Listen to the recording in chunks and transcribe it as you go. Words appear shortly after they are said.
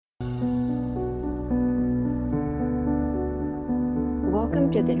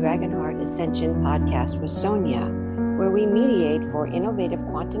Welcome to the Dragonheart Ascension podcast with Sonia, where we mediate for innovative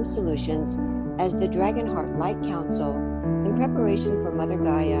quantum solutions as the Dragonheart Light Council in preparation for Mother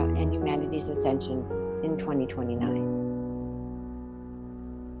Gaia and humanity's ascension in 2029.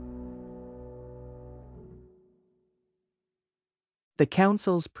 The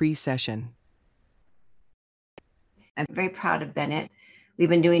Council's pre-session. I'm very proud of Bennett. We've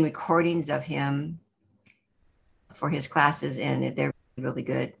been doing recordings of him for his classes, and they're really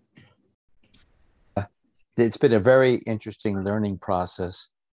good. It's been a very interesting learning process,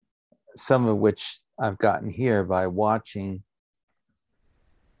 some of which I've gotten here by watching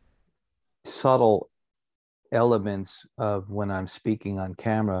subtle elements of when I'm speaking on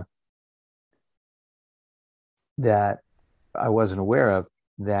camera that I wasn't aware of,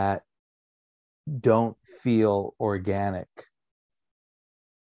 that don't feel organic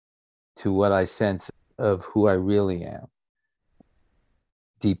to what I sense of who I really am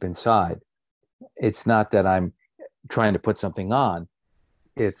deep inside. It's not that I'm trying to put something on.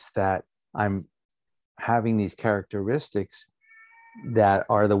 It's that I'm having these characteristics that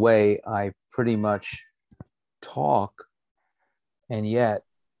are the way I pretty much talk, and yet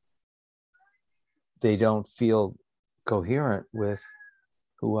they don't feel coherent with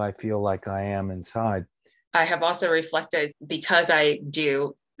who I feel like I am inside. I have also reflected, because I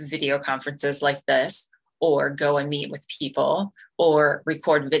do video conferences like this, or go and meet with people, or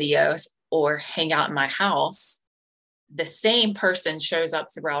record videos, or hang out in my house, the same person shows up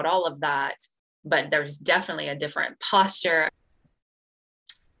throughout all of that, but there's definitely a different posture.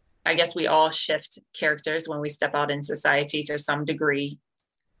 I guess we all shift characters when we step out in society to some degree.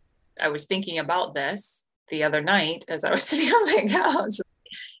 I was thinking about this the other night as I was sitting on my couch.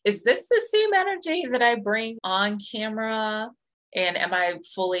 Is this the same energy that I bring on camera? And am I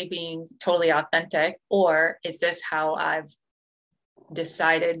fully being totally authentic? Or is this how I've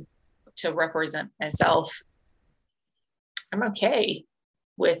decided to represent myself? I'm okay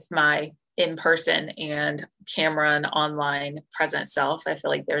with my in-person and camera and online present self. I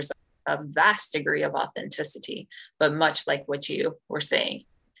feel like there's a vast degree of authenticity, but much like what you were saying,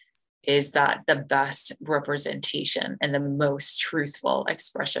 is that the best representation and the most truthful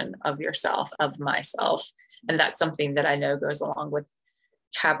expression of yourself, of myself. And that's something that I know goes along with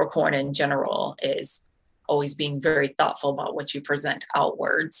Capricorn in general, is always being very thoughtful about what you present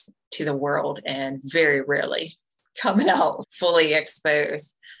outwards to the world, and very rarely coming out fully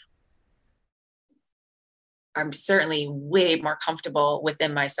exposed. I'm certainly way more comfortable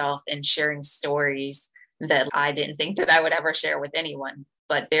within myself in sharing stories that I didn't think that I would ever share with anyone,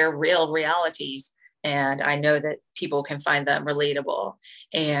 but they're real realities. And I know that people can find them relatable,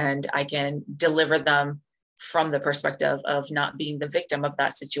 and I can deliver them from the perspective of not being the victim of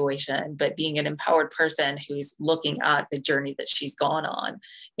that situation, but being an empowered person who's looking at the journey that she's gone on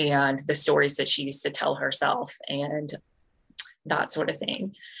and the stories that she used to tell herself and that sort of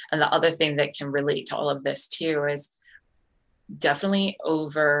thing. And the other thing that can relate to all of this too is definitely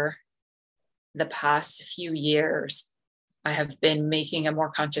over the past few years, I have been making a more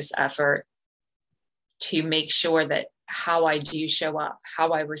conscious effort to make sure that how I do show up,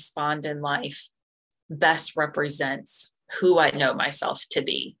 how I respond in life, best represents who I know myself to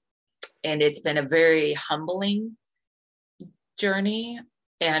be. And it's been a very humbling journey,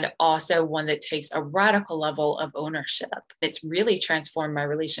 and also one that takes a radical level of ownership. It's really transformed my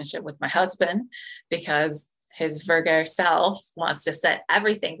relationship with my husband, because his Virgo self wants to set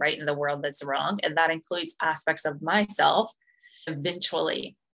everything right in the world that's wrong. And that includes aspects of myself.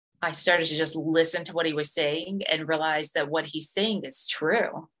 Eventually, I started to just listen to what he was saying and realize that what he's saying is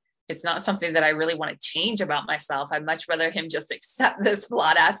true. It's not something that I really want to change about myself. I'd much rather him just accept this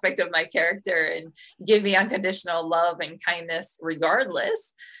flawed aspect of my character and give me unconditional love and kindness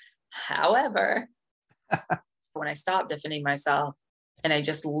regardless. However, when I stop defending myself and I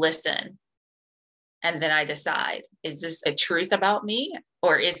just listen, and then I decide, is this a truth about me,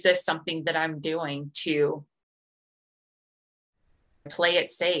 or is this something that I'm doing to play it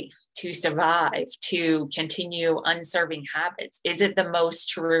safe, to survive, to continue unserving habits? Is it the most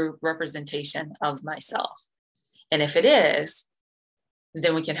true representation of myself? And if it is,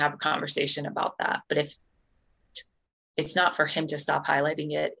 then we can have a conversation about that. But if it's not for him to stop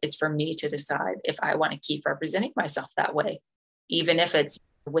highlighting it, it's for me to decide if I want to keep representing myself that way, even if it's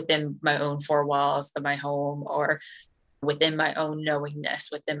within my own four walls of my home or within my own knowingness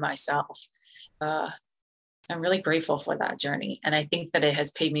within myself. I'm really grateful for that journey. And I think that it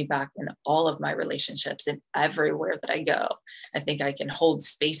has paid me back in all of my relationships and everywhere that I go. I think I can hold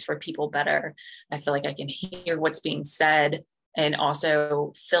space for people better. I feel like I can hear what's being said and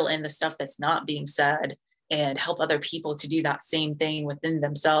also fill in the stuff that's not being said and help other people to do that same thing within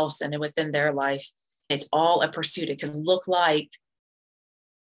themselves and within their life. It's all a pursuit. It can look like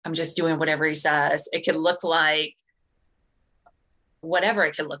I'm just doing whatever he says. It could look like whatever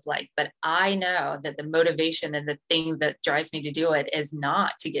it could look like. But I know that the motivation and the thing that drives me to do it is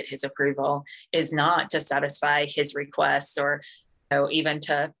not to get his approval, is not to satisfy his requests or even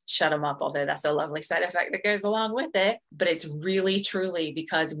to shut him up, although that's a lovely side effect that goes along with it. But it's really, truly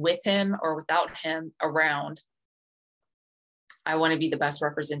because with him or without him around, I want to be the best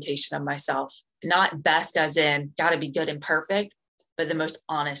representation of myself. Not best as in got to be good and perfect, but the most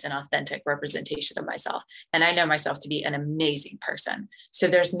honest and authentic representation of myself. And I know myself to be an amazing person. So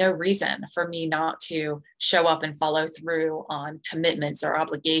there's no reason for me not to show up and follow through on commitments or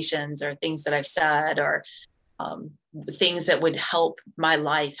obligations or things that I've said or things that would help my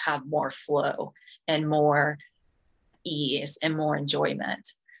life have more flow and more ease and more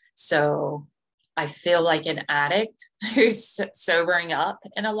enjoyment. So I feel like an addict who's sobering up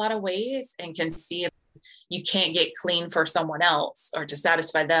in a lot of ways and can see you can't get clean for someone else or to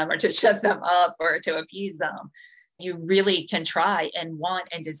satisfy them or to shut them up or to appease them. You really can try and want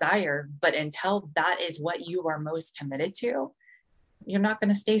and desire, but until that is what you are most committed to, you're not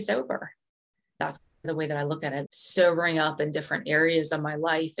going to stay sober. That's the way that I look at it. Sobering up in different areas of my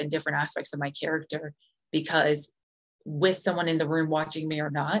life and different aspects of my character, because with someone in the room watching me or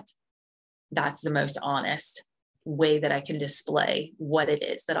not, that's the most honest way that I can display what it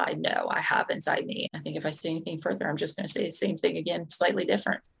is that I know I have inside me. I think if I say anything further, I'm just going to say the same thing again, slightly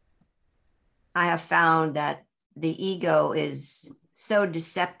different. I have found that the ego is so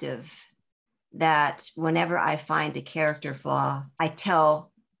deceptive that whenever I find a character flaw, I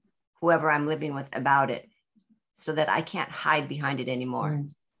tell whoever I'm living with about it so that I can't hide behind it anymore.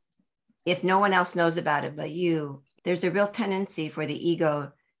 If no one else knows about it but you, there's a real tendency for the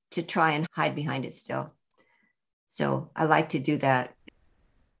ego to try and hide behind it still. So I like to do that.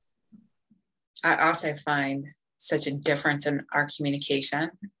 I also find such a difference in our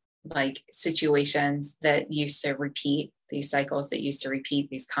communication, like situations that used to repeat, these cycles that used to repeat,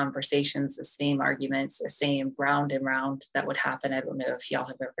 these conversations, the same arguments, the same round and round that would happen. I don't know if y'all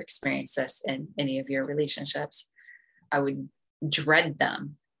have ever experienced this in any of your relationships. I would dread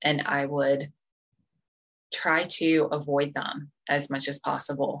them and I would try to avoid them as much as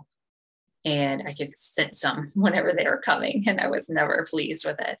possible. And I could sense them whenever they were coming, and I was never pleased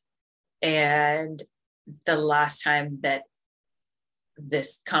with it. And the last time that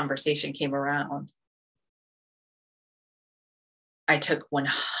this conversation came around, I took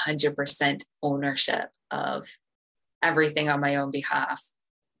 100% ownership of everything on my own behalf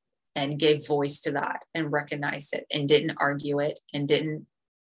and gave voice to that and recognized it and didn't argue it and didn't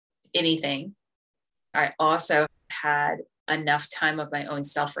anything. I also had enough time of my own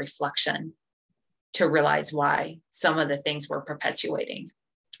self-reflection to realize why some of the things were perpetuating.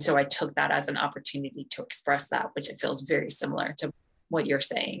 So I took that as an opportunity to express that, which it feels very similar to what you're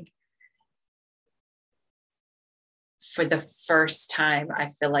saying. For the first time, I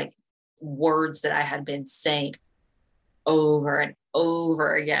feel like words that I had been saying over and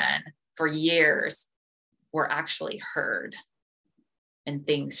over again for years were actually heard, and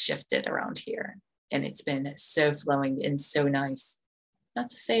things shifted around here. And it's been so flowing and so nice. Not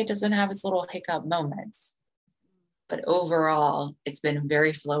to say it doesn't have its little hiccup moments, but overall, it's been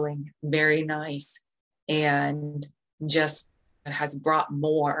very flowing, very nice, and just has brought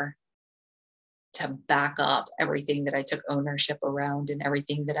more to back up everything that I took ownership around and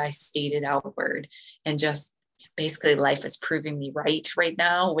everything that I stated outward. And just basically life is proving me right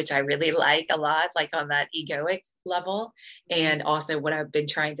now, which I really like a lot, like on that egoic level, and also what I've been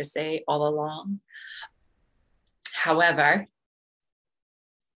trying to say all along. However,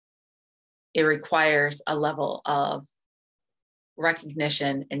 it requires a level of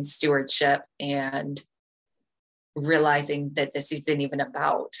recognition and stewardship and realizing that this isn't even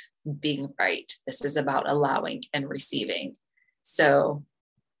about being right. This is about allowing and receiving. So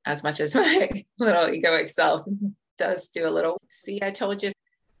as much as my little egoic self does do a little, see, I told you,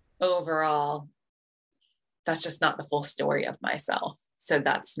 overall, that's just not the full story of myself. So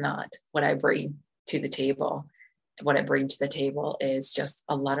that's not what I bring to the table. What I bring to the table is just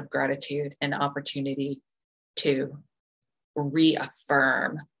a lot of gratitude and opportunity to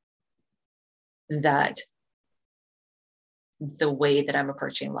reaffirm that the way that I'm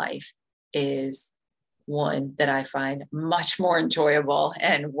approaching life is one that I find much more enjoyable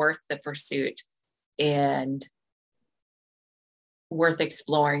and worth the pursuit and worth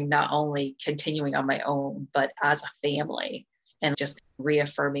exploring, not only continuing on my own, but as a family, and just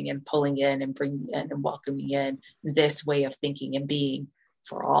reaffirming and pulling in and bringing in and welcoming in this way of thinking and being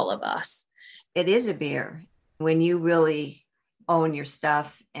for all of us. It is a mirror. When you really own your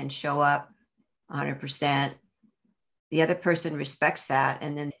stuff and show up 100%, the other person respects that,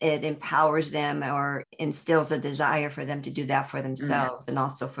 and then it empowers them or instills a desire for them to do that for themselves and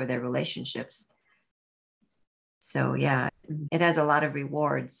also for their relationships. So yeah, it has a lot of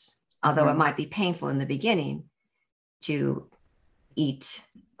rewards, although it might be painful in the beginning to eat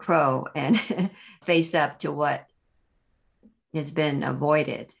crow and face up to what has been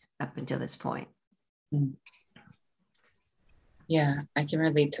avoided up until this point. Yeah, I can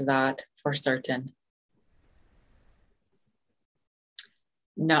relate to that for certain.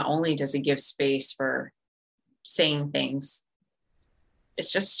 Not only does it give space for saying things,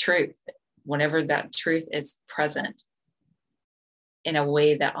 it's just truth. Whenever that truth is present in a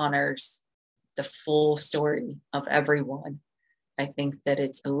way that honors the full story of everyone, I think that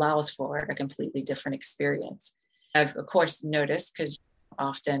it allows for a completely different experience. I've, of course, noticed, because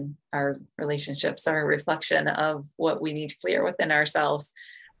often our relationships are a reflection of what we need to clear within ourselves.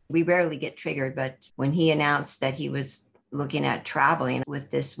 We rarely get triggered, but when he announced that he was looking at traveling with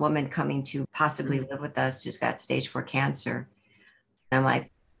this woman coming to possibly live with us who's got stage 4 cancer, I'm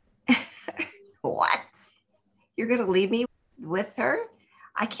like, what? You're going to leave me with her?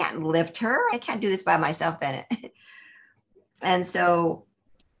 I can't lift her. I can't do this by myself, Bennett. And so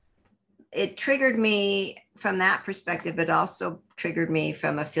it triggered me from that perspective, but also triggered me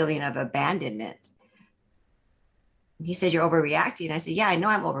from a feeling of abandonment. He says, you're overreacting. I said, yeah, I know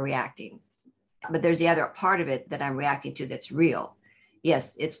I'm overreacting, but there's the other part of it that I'm reacting to that's real.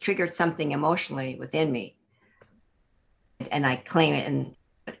 Yes, it's triggered something emotionally within me, and I claim it and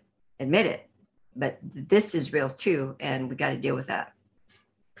admit it, but this is real too, and we got to deal with that.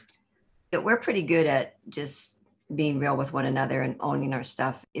 But we're pretty good at just being real with one another and owning our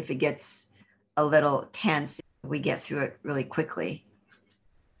stuff. If it gets a little tense, we get through it really quickly.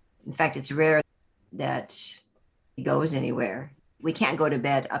 In fact, it's rare that it goes anywhere. We can't go to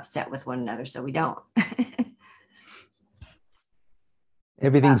bed upset with one another, so we don't.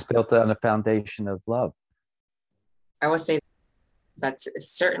 Everything's built on a foundation of love. I would say that's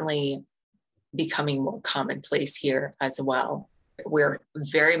certainly becoming more commonplace here as well. We're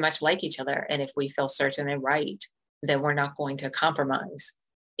very much like each other. And if we feel certain and right, then we're not going to compromise.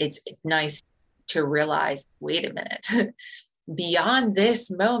 It's nice to realize, wait a minute, beyond this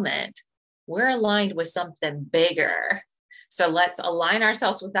moment, we're aligned with something bigger. So let's align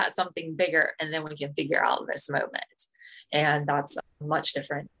ourselves with that something bigger, and then we can figure out this moment. And that's much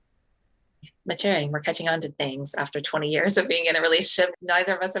different. Maturing, we're catching on to things after 20 years of being in a relationship.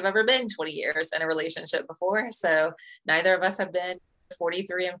 Neither of us have ever been 20 years in a relationship before. So neither of us have been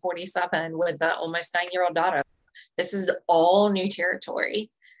 43 and 47 with an almost 9-year-old daughter. This is all new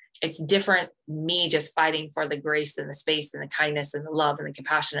territory. It's different, me just fighting for the grace and the space and the kindness and the love and the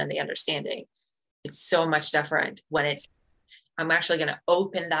compassion and the understanding. It's so much different when it's, I'm actually going to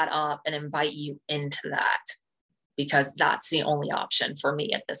open that up and invite you into that, because that's the only option for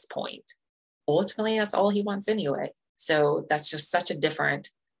me at this point. Ultimately, that's all he wants anyway. So that's just such a different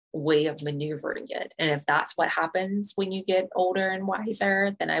way of maneuvering it. And if that's what happens when you get older and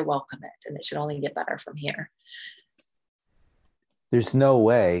wiser, then I welcome it. And it should only get better from here. There's no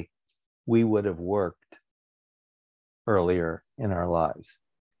way we would have worked earlier in our lives.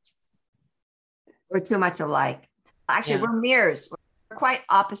 We're too much alike. Actually, yeah. We're mirrors. We're quite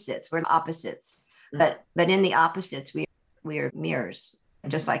opposites. We're opposites. Mm-hmm. But in the opposites, we are mirrors,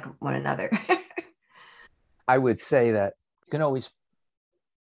 just like one another. I would say that you can always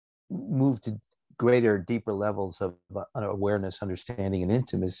move to greater, deeper levels of awareness, understanding, and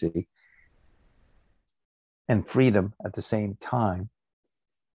intimacy, and freedom at the same time.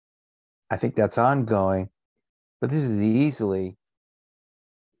 I think that's ongoing, but this is easily,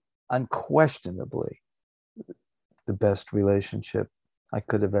 unquestionably, the best relationship I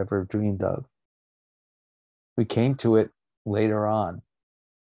could have ever dreamed of. We came to it later on.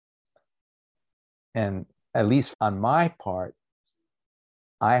 And at least on my part,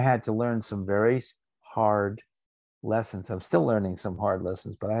 I had to learn some very hard lessons. I'm still learning some hard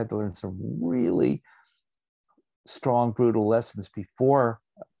lessons, but I had to learn some really strong, brutal lessons before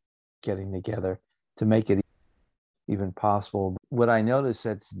getting together to make it even possible. What I notice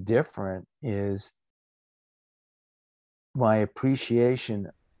that's different is my appreciation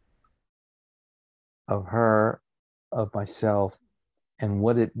of her, of myself, and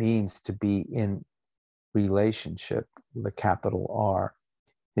what it means to be in relationship with a capital R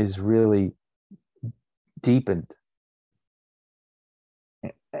is really deepened.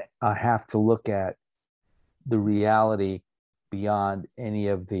 I have to look at the reality beyond any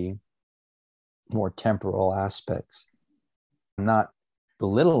of the more temporal aspects. I'm not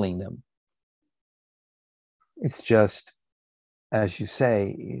belittling them, It's just, as you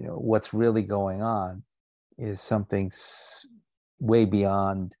say, what's really going on is something way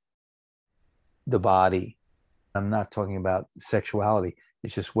beyond the body. I'm not talking about sexuality.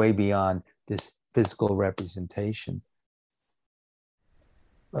 It's just way beyond this physical representation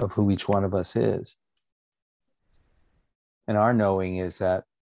of who each one of us is. And our knowing is that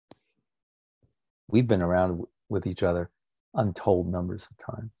we've been around with each other untold numbers of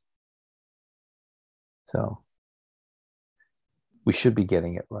times. So we should be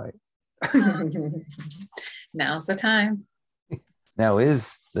getting it right. Now's the time. Now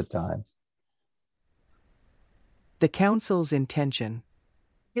is the time. The Council's intention.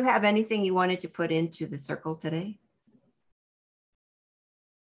 Do you have anything you wanted to put into the circle today?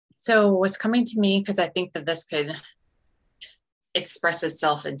 So what's coming to me, because I think that this could express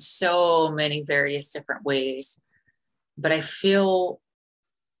itself in so many various different ways, but I feel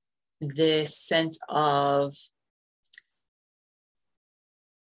this sense of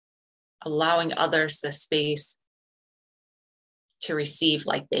allowing others the space to receive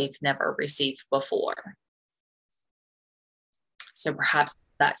like they've never received before. So perhaps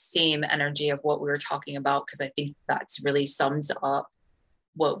that same energy of what we were talking about, because I think that's really sums up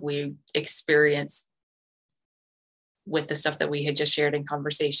what we experienced with the stuff that we had just shared in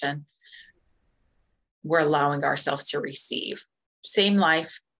conversation. We're allowing ourselves to receive. Same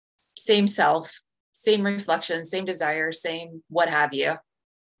life, same self, same reflection, same desire, same what have you,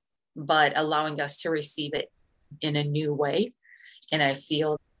 but allowing us to receive it in a new way. And I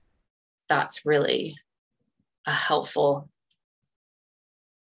feel that's really a helpful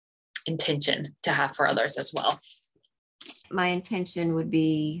intention to have for others as well. My intention would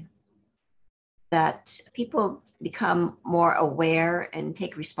be that people become more aware and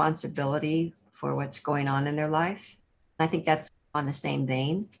take responsibility for what's going on in their life. I think that's on the same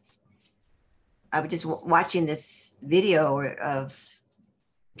vein. I was just watching this video of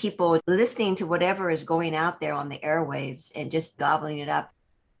people listening to whatever is going out there on the airwaves and just gobbling it up.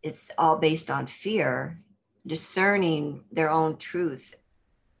 It's all based on fear, discerning their own truth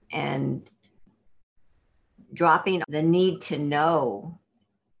and dropping the need to know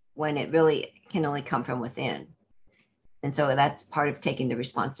when it really can only come from within. And so that's part of taking the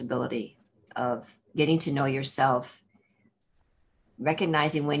responsibility of getting to know yourself,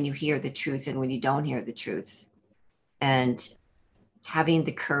 recognizing when you hear the truth and when you don't hear the truth, and having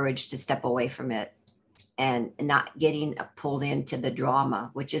the courage to step away from it and not getting pulled into the drama,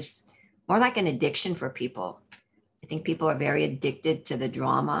 which is more like an addiction for people. I think people are very addicted to the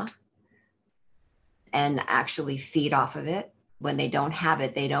drama and actually feed off of it. When they don't have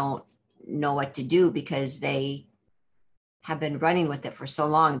it, they don't know what to do because they have been running with it for so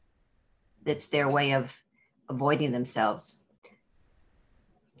long. That's their way of avoiding themselves.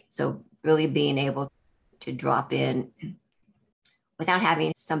 So really being able to drop in without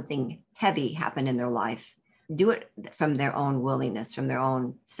having something heavy happen in their life, do it from their own willingness, from their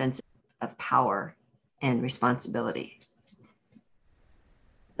own sense of power and responsibility.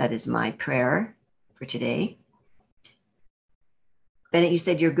 That is my prayer for today. Bennett, you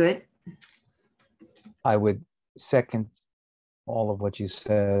said you're good? I would second all of what you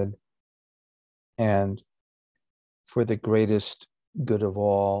said. And for the greatest good of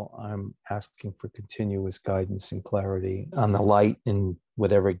all, I'm asking for continuous guidance and clarity on the light and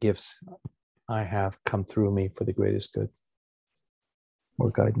whatever gifts I have come through me for the greatest good.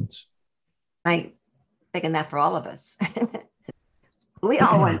 More guidance. I second that for all of us. We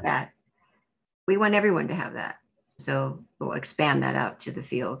all want that. We want everyone to have that. So we'll expand that out to the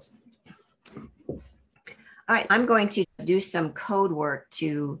field. All right, I'm going to do some code work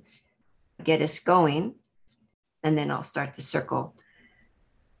to get us going, and then I'll start the circle.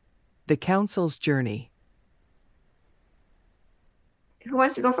 The Council's journey. Who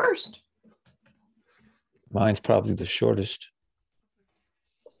wants to go first? Mine's probably the shortest.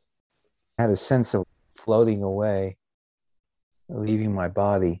 I had a sense of floating away, leaving my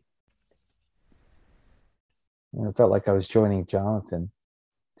body. And it felt like I was joining Jonathan.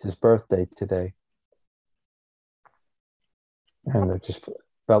 It's his birthday today. And it just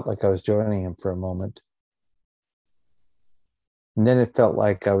felt like I was joining him for a moment. And then it felt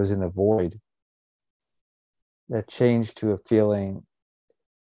like I was in a void that changed to a feeling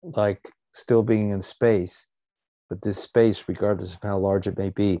like still being in space. But this space, regardless of how large it may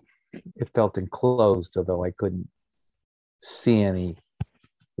be, it felt enclosed, although I couldn't see any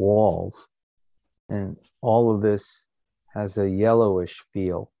walls. And all of this has a yellowish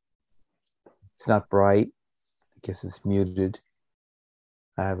feel. It's not bright. I guess it's muted.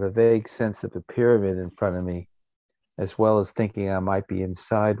 I have a vague sense of a pyramid in front of me, as well as thinking I might be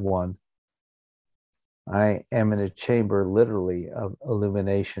inside one. I am in a chamber literally of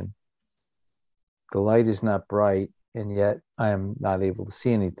illumination. The light is not bright, and yet I am not able to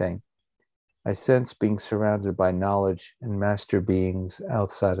see anything. I sense being surrounded by knowledge and master beings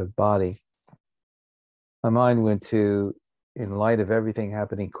outside of body. My mind went to, in light of everything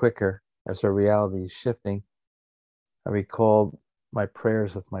happening quicker as our reality is shifting, I recalled my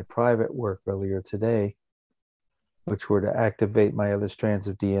prayers with my private work earlier today, which were to activate my other strands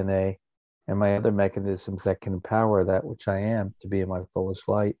of DNA and my other mechanisms that can empower that which I am to be in my fullest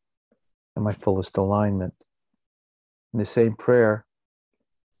light and my fullest alignment. In the same prayer,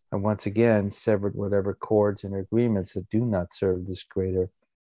 I once again severed whatever cords and agreements that do not serve this greater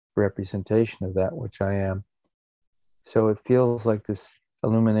representation of that which I am. So it feels like this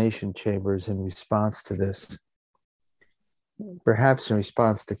illumination chamber is in response to this. Perhaps in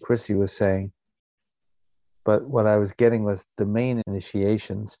response to Chrissy was saying, but what I was getting was the main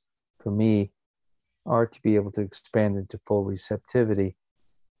initiations for me are to be able to expand into full receptivity.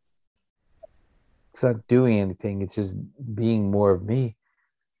 It's not doing anything, it's just being more of me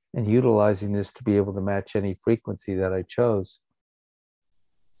and utilizing this to be able to match any frequency that I chose.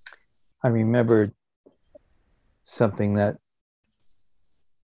 I remembered something that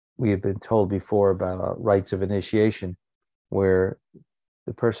we had been told before about rites of initiation, where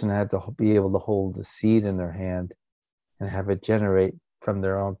the person had to be able to hold the seed in their hand and have it generate from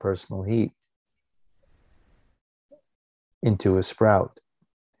their own personal heat into a sprout.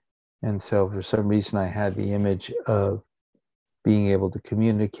 And so for some reason I had the image of being able to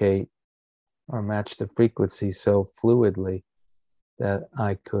communicate or match the frequency so fluidly that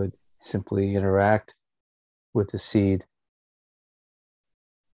I could simply interact with the seed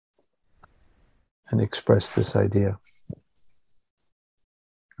and express this idea.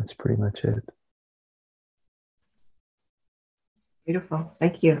 That's pretty much it. Beautiful.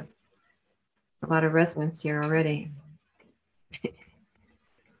 Thank you. A lot of resonance here already.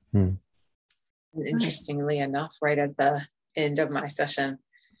 Interestingly enough, right at the end of my session,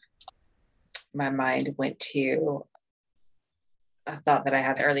 my mind went to a thought that I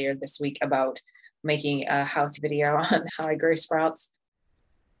had earlier this week about making a house video on how I grow sprouts.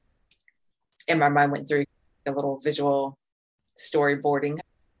 And my mind went through a little visual storyboarding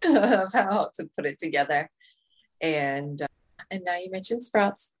of how to put it together. And now you mentioned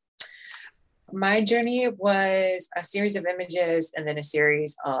sprouts. My journey was a series of images and then a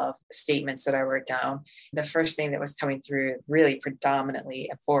series of statements that I wrote down. The first thing that was coming through really predominantly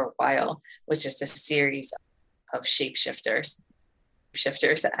for a while was just a series of shapeshifters.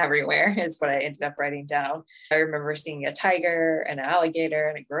 Shifters everywhere is what I ended up writing down. I remember seeing a tiger and an alligator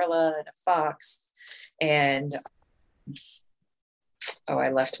and a gorilla and a fox. And I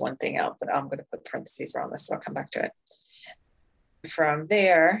left one thing out, but I'm going to put parentheses around this, so I'll come back to it. From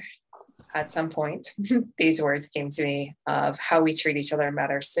there, at some point, these words came to me of how we treat each other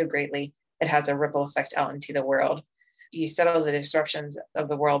matters so greatly. It has a ripple effect out into the world. You settle the disruptions of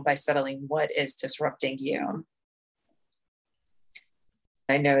the world by settling what is disrupting you.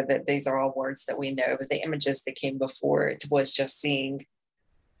 I know that these are all words that we know, but the images that came before it was just seeing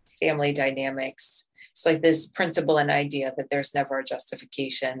family dynamics. It's like this principle and idea that there's never a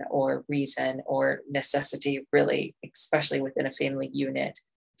justification or reason or necessity, really, especially within a family unit,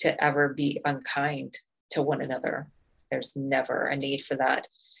 to ever be unkind to one another. There's never a need for that.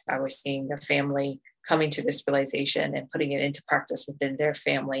 I was seeing the family coming to this realization and putting it into practice within their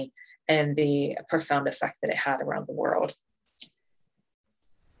family and the profound effect that it had around the world.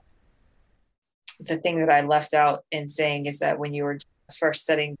 The thing that I left out in saying is that when you were first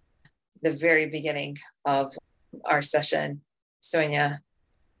setting the very beginning of our session, Sonia,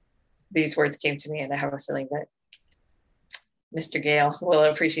 these words came to me, and I have a feeling that Mr. Gale will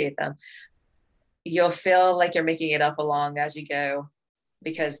appreciate them. You'll feel like you're making it up along as you go,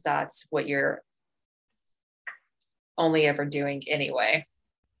 because that's what you're only ever doing anyway.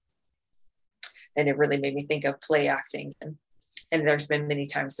 And it really made me think of play acting. And there's been many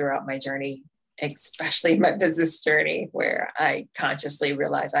times throughout my journey, especially my business journey, where I consciously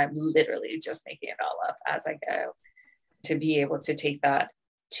realize I'm literally just making it all up as I go. To be able to take that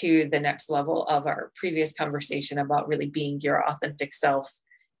to the next level of our previous conversation about really being your authentic self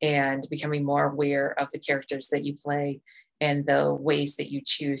and becoming more aware of the characters that you play and the ways that you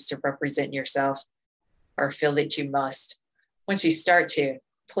choose to represent yourself or feel that you must. Once you start to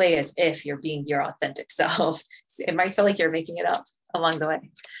play as if you're being your authentic self, it might feel like you're making it up along the way,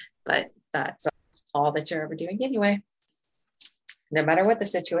 but that's all that you're ever doing anyway, no matter what the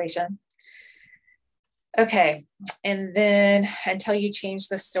situation. Okay. And then until you change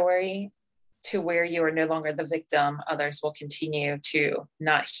the story to where you are no longer the victim, others will continue to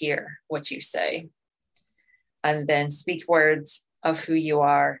not hear what you say. and then speak words of who you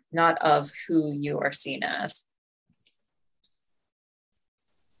are, not of who you are seen as.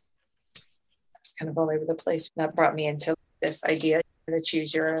 I was kind of all over the place. That brought me into this idea to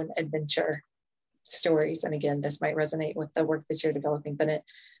choose your own adventure stories. And again, this might resonate with the work that you're developing,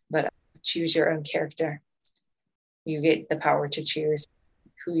 but choose your own character. You get the power to choose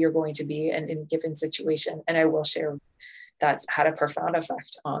who you're going to be in a given situation. And I will share that's had a profound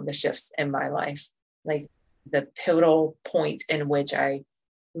effect on the shifts in my life. Like the pivotal point in which I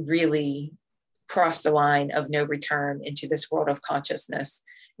really crossed the line of no return into this world of consciousness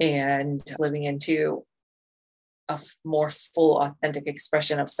and living into a more full, authentic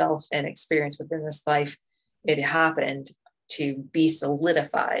expression of self and experience within this life. It happened to be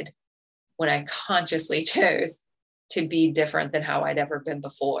solidified when I consciously chose to be different than how I'd ever been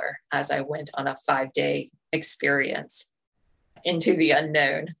before, as I went on a 5-day experience into the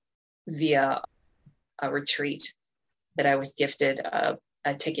unknown via a retreat that I was gifted a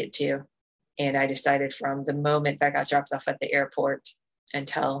ticket to. And I decided from the moment that I got dropped off at the airport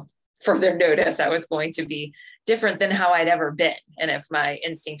until further notice, I was going to be different than how I'd ever been. And if my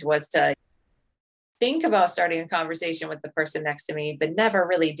instinct was to think about starting a conversation with the person next to me, but never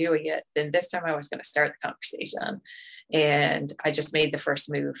really doing it, then this time I was going to start the conversation. And I just made the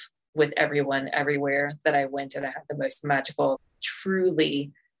first move with everyone, everywhere that I went. And I had the most magical,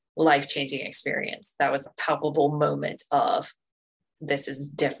 truly life-changing experience. That was a palpable moment of this is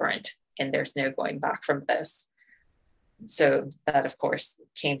different and there's no going back from this. So that, of course,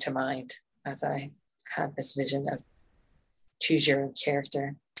 came to mind as I had this vision of choose your own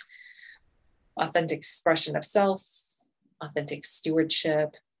character. Authentic expression of self, authentic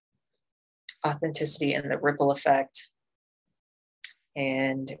stewardship, authenticity and the ripple effect.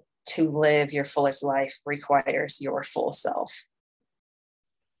 And to live your fullest life requires your full self.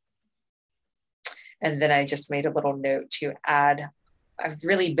 And then I just made a little note to add, I've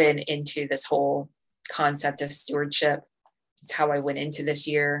really been into this whole concept of stewardship. It's how I went into this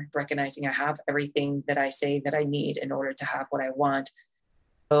year, recognizing I have everything that I say that I need in order to have what I want.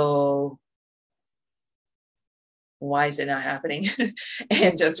 Oh, why is it not happening?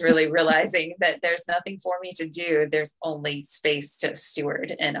 And just really realizing that there's nothing for me to do. There's only space to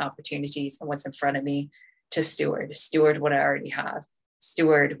steward and opportunities and what's in front of me to steward what I already have,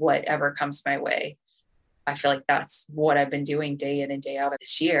 steward whatever comes my way. I feel like that's what I've been doing day in and day out of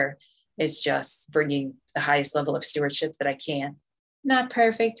this year, is just bringing the highest level of stewardship that I can. Not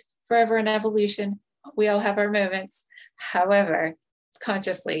perfect, forever in evolution. We all have our moments. However,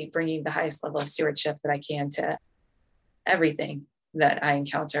 consciously bringing the highest level of stewardship that I can to everything that I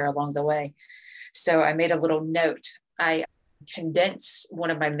encounter along the way. So I made a little note. I condensed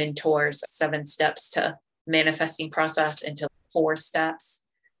one of my mentors' 7 steps to manifesting process into 4 steps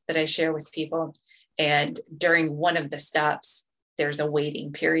that I share with people. And during one of the steps, there's a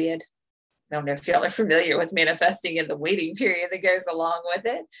waiting period. I don't know if y'all are familiar with manifesting and the waiting period that goes along with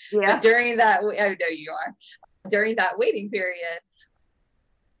it. Yeah. But during that, oh no, you are. During that waiting period,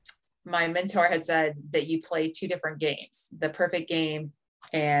 my mentor had said that you play 2 different games, the perfect game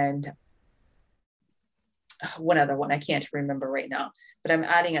and one other one. I can't remember right now, but I'm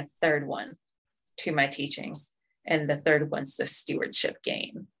adding a 3rd one to my teachings. And the 3rd one's the stewardship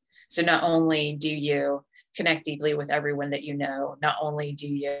game. So not only do you connect deeply with everyone that you know, not only do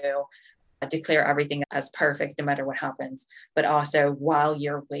you declare everything as perfect no matter what happens, but also while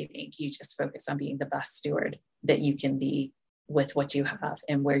you're waiting, you just focus on being the best steward that you can be with what you have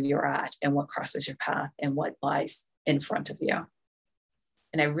and where you're at and what crosses your path and what lies in front of you.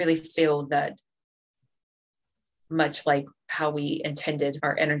 And I really feel that much like how we intended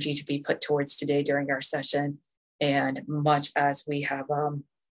our energy to be put towards today during our session, and much as we have,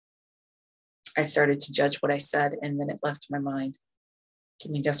 I started to judge what I said and then it left my mind.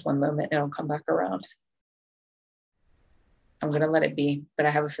 Give me just one moment, it'll come back around. I'm going to let it be, but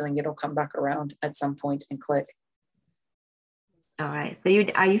I have a feeling it'll come back around at some point and click. All right. So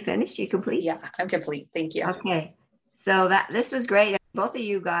are you finished? You complete? Yeah, I'm complete. Thank you. Okay. So this was great. Both of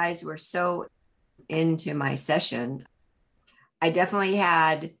you guys were so into my session. I definitely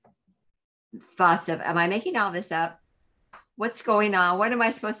had thoughts of, am I making all this up? What's going on? What am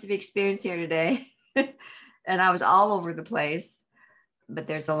I supposed to be experiencing here today? And I was all over the place, but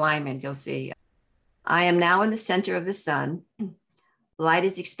there's alignment, you'll see. I am now in the center of the sun. Light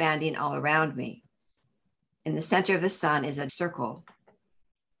is expanding all around me. In the center of the sun is a circle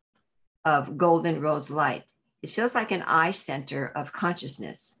of golden rose light. It feels like an eye center of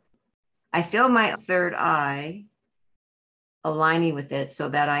consciousness. I feel my 3rd eye aligning with it so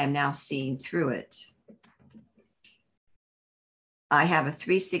that I am now seeing through it. I have a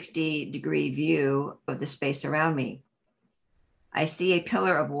 360-degree view of the space around me. I see a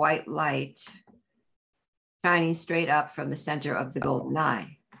pillar of white light shining straight up from the center of the golden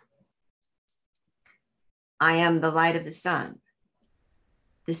eye. I am the light of the sun.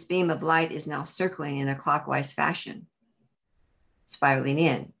 This beam of light is now circling in a clockwise fashion, spiraling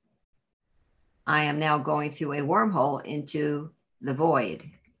in. I am now going through a wormhole into the void.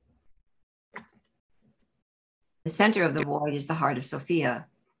 The center of the void is the heart of Sophia.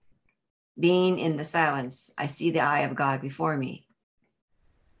 Being in the silence, I see the eye of God before me.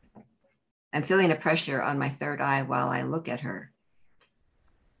 I'm feeling a pressure on my third eye while I look at her.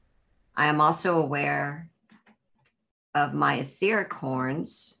 I am also aware of my etheric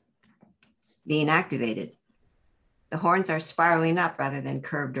horns being activated. The horns are spiraling up rather than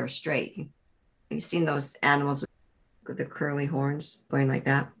curved or straight. You've seen those animals with the curly horns going like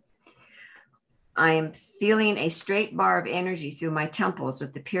that? I am feeling a straight bar of energy through my temples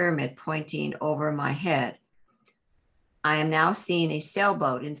with the pyramid pointing over my head. I am now seeing a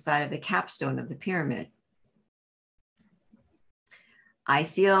sailboat inside of the capstone of the pyramid. I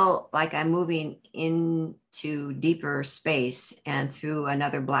feel like I'm moving into deeper space and through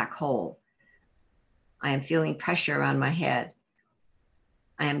another black hole. I am feeling pressure around my head.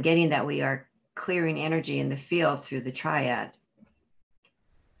 I am getting that we are clearing energy in the field through the triad.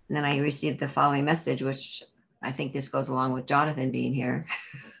 And then I received the following message, which I think this goes along with Jonathan being here.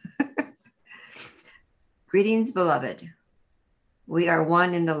 Greetings, beloved. We are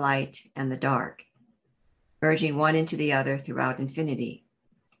one in the light and the dark, merging one into the other throughout infinity,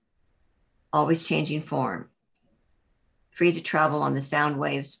 always changing form, free to travel on the sound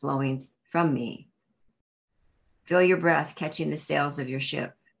waves flowing from me. Feel your breath catching the sails of your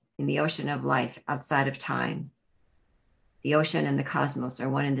ship in the ocean of life outside of time. The ocean and the cosmos are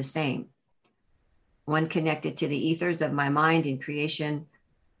one and the same, one connected to the ethers of my mind in creation,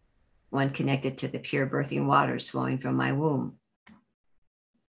 one connected to the pure birthing waters flowing from my womb.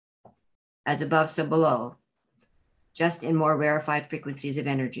 As above, so below, just in more rarefied frequencies of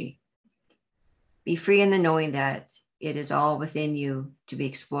energy. Be free in the knowing that it is all within you to be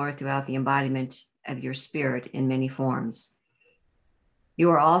explored throughout the embodiment of your spirit in many forms.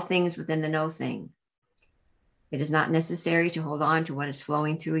 You are all things within the no thing. It is not necessary to hold on to what is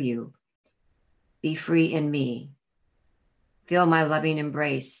flowing through you. Be free in me. Feel my loving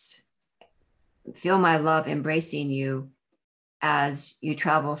embrace. Feel my love embracing you as you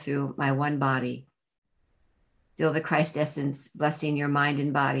travel through my one body. Feel the Christ essence blessing your mind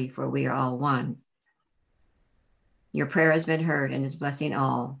and body, for we are all one. Your prayer has been heard and is blessing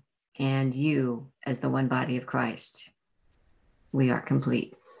all, and you as the one body of Christ. We are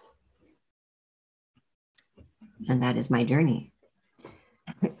complete. And that is my journey.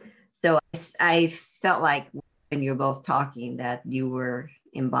 So I felt like when you were both talking that you were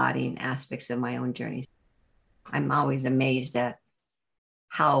embodying aspects of my own journey. I'm always amazed at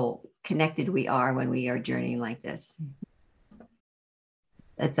how connected we are when we are journeying like this.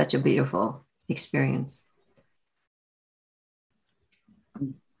 That's such a beautiful experience.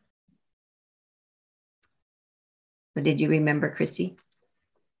 But did you remember, Chrissy?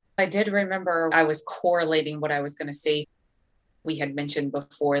 I did remember I was correlating what I was going to say. We had mentioned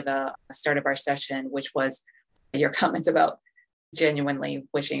before the start of our session, which was your comments about genuinely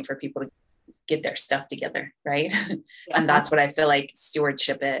wishing for people to get their stuff together, right? Yeah. And that's what I feel like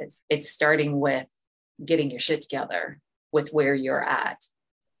stewardship is. It's starting with getting your shit together with where you're at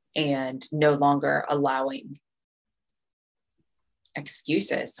and no longer allowing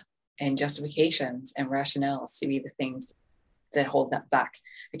excuses and justifications and rationales to be the things that hold that back.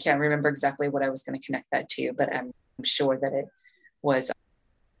 I can't remember exactly what I was going to connect that to, but I'm sure that it was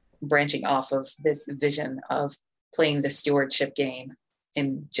branching off of this vision of playing the stewardship game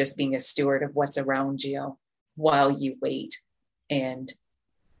and just being a steward of what's around you while you wait and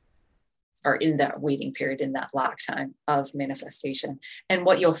are in that waiting period, in that lag time of manifestation. And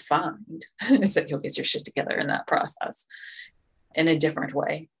what you'll find is that you'll get your shit together in that process in a different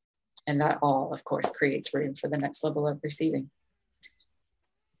way. And that all, of course, creates room for the next level of receiving.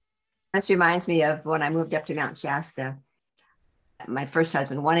 This reminds me of when I moved up to Mount Shasta. My first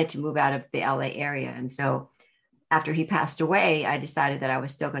husband wanted to move out of the LA area. And so after he passed away, I decided that I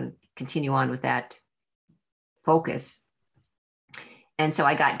was still going to continue on with that focus. And so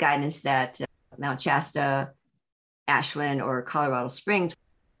I got guidance that Mount Shasta, Ashland, or Colorado Springs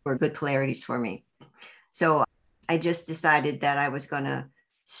were good polarities for me. So I just decided that I was going to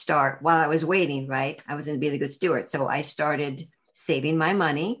start while I was waiting, right? I was going to be the good steward. So I started saving my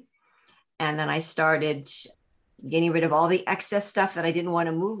money. And then I started getting rid of all the excess stuff that I didn't want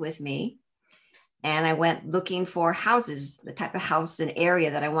to move with me. And I went looking for houses, the type of house and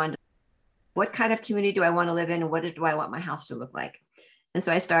area that I wanted. What kind of community do I want to live in? And what do I want my house to look like? And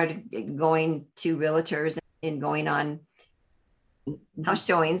so I started going to realtors and going on house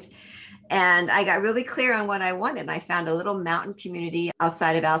showings. And I got really clear on what I wanted. I found a little mountain community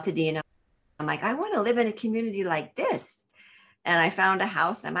outside of Altadena. I'm like, I want to live in a community like this. And I found a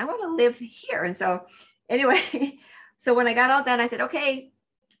house and I want to live here. And so anyway, so when I got all done, I said, okay,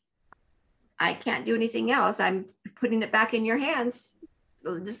 I can't do anything else. I'm putting it back in your hands.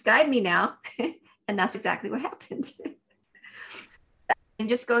 So just guide me now. And that's exactly what happened. It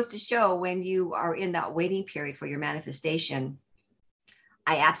just goes to show when you are in that waiting period for your manifestation.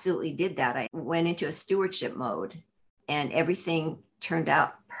 I absolutely did that. I went into a stewardship mode and everything turned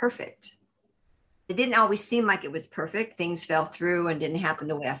out perfect. It didn't always seem like it was perfect. Things fell through and didn't happen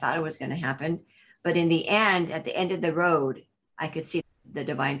the way I thought it was going to happen. But in the end, at the end of the road, I could see the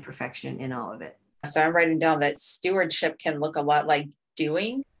divine perfection in all of it. So I'm writing down that stewardship can look a lot like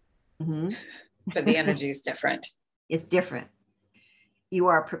doing, but the energy is different. It's different. You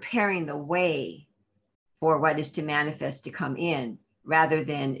are preparing the way for what is to manifest to come in rather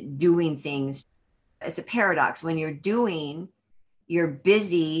than doing things. It's a paradox. When you're doing, you're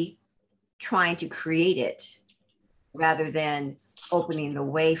busy trying to create it rather than opening the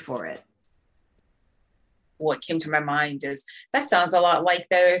way for it. What came to my mind is that sounds a lot like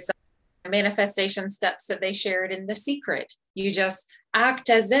those manifestation steps that they shared in The Secret. You just act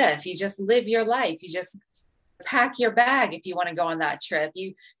as if, you just live your life. You just pack your bag if you want to go on that trip.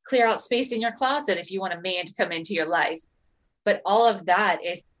 You clear out space in your closet if you want a man to come into your life. But all of that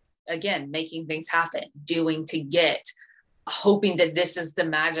is, again, making things happen, doing to get, hoping that this is the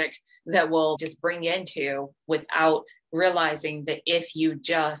magic that will just bring into, without realizing that if you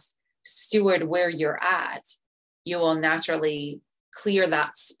just steward where you're at, you will naturally clear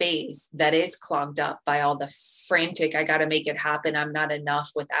that space that is clogged up by all the frantic, I got to make it happen, I'm not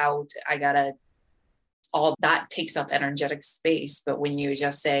enough without, all that takes up energetic space. But when you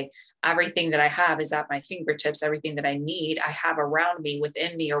just say, everything that I have is at my fingertips, everything that I need, I have around me,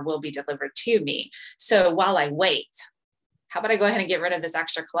 within me, or will be delivered to me. So while I wait, how about I go ahead and get rid of this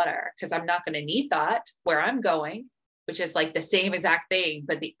extra clutter? Because I'm not going to need that where I'm going, which is like the same exact thing,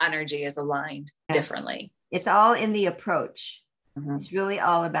 but the energy is aligned differently. It's all in the approach. Mm-hmm. It's really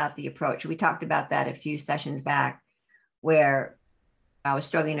all about the approach. We talked about that a few sessions back where I was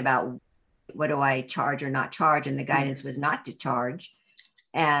struggling about what do I charge or not charge? And the guidance was not to charge.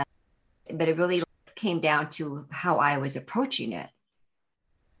 But it really came down to how I was approaching it.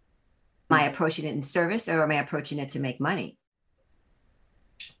 Am I approaching it in service or am I approaching it to make money?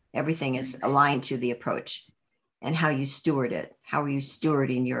 Everything is aligned to the approach and how you steward it. How are you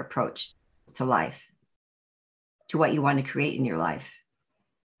stewarding your approach to life, to what you want to create in your life?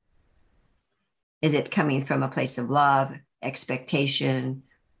 Is it coming from a place of love, expectation?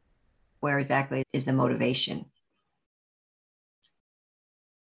 Where exactly is the motivation?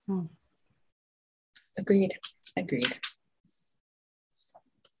 Agreed.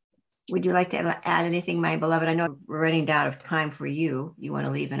 Would you like to add anything, my beloved? I know we're running out of time for you. You want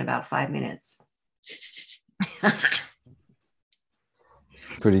to leave in about 5 minutes.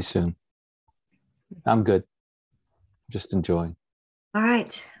 Pretty soon. I'm good. Just enjoying. All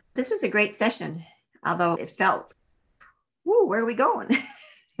right. This was a great session, although it felt, woo, where are we going?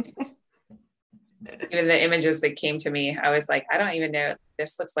 Even the images that came to me, I was like, I don't even know.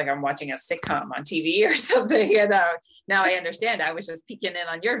 This looks like I'm watching a sitcom on TV or something. Now I understand. I was just peeking in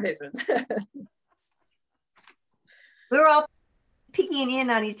on your visions. We were all peeking in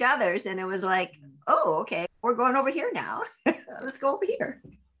on each other's, and it was like, oh, okay, we're going over here now. Let's go over here.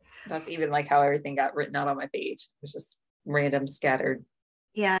 That's even like how everything got written out on my page. It was just random, scattered.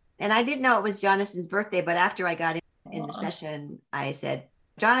 Yeah. And I didn't know it was Jonathan's birthday, but after I got in the session, I said,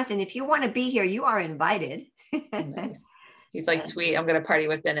 Jonathan, if you want to be here, you are invited. Nice. He's like, sweet, I'm going to party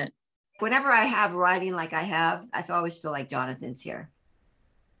with Bennett. Whenever I have writing like I have, I always feel like Jonathan's here.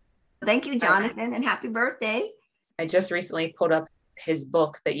 Thank you, Jonathan, and happy birthday. I just recently pulled up his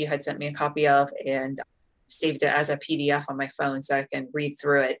book that you had sent me a copy of and saved it as a PDF on my phone so I can read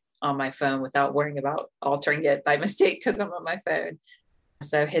through it on my phone without worrying about altering it by mistake because I'm on my phone.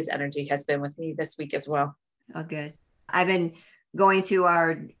 So his energy has been with me this week as well. Oh, good. I've been going through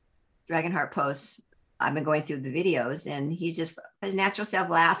our Dragonheart posts. I've been going through the videos and he's just his natural self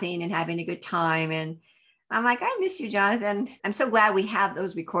laughing and having a good time. And I'm like, I miss you, Jonathan. I'm so glad we have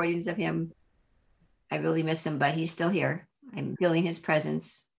those recordings of him. I really miss him, but he's still here. I'm feeling his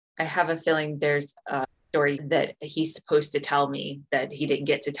presence. I have a feeling there's a story that he's supposed to tell me that he didn't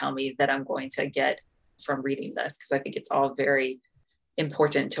get to tell me that I'm going to get from reading this, because I think it's all very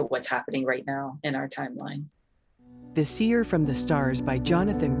important to what's happening right now in our timeline. The Seer from the Stars by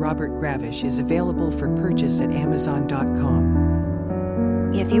Jonathan Robert Gravish is available for purchase at Amazon.com.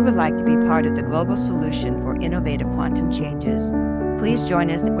 If you would like to be part of the global solution for innovative quantum changes, please join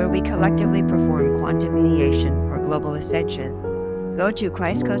us where we collectively perform quantum mediation for global ascension. Go to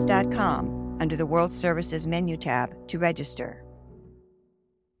ChristCoast.com under the World Services menu tab to register.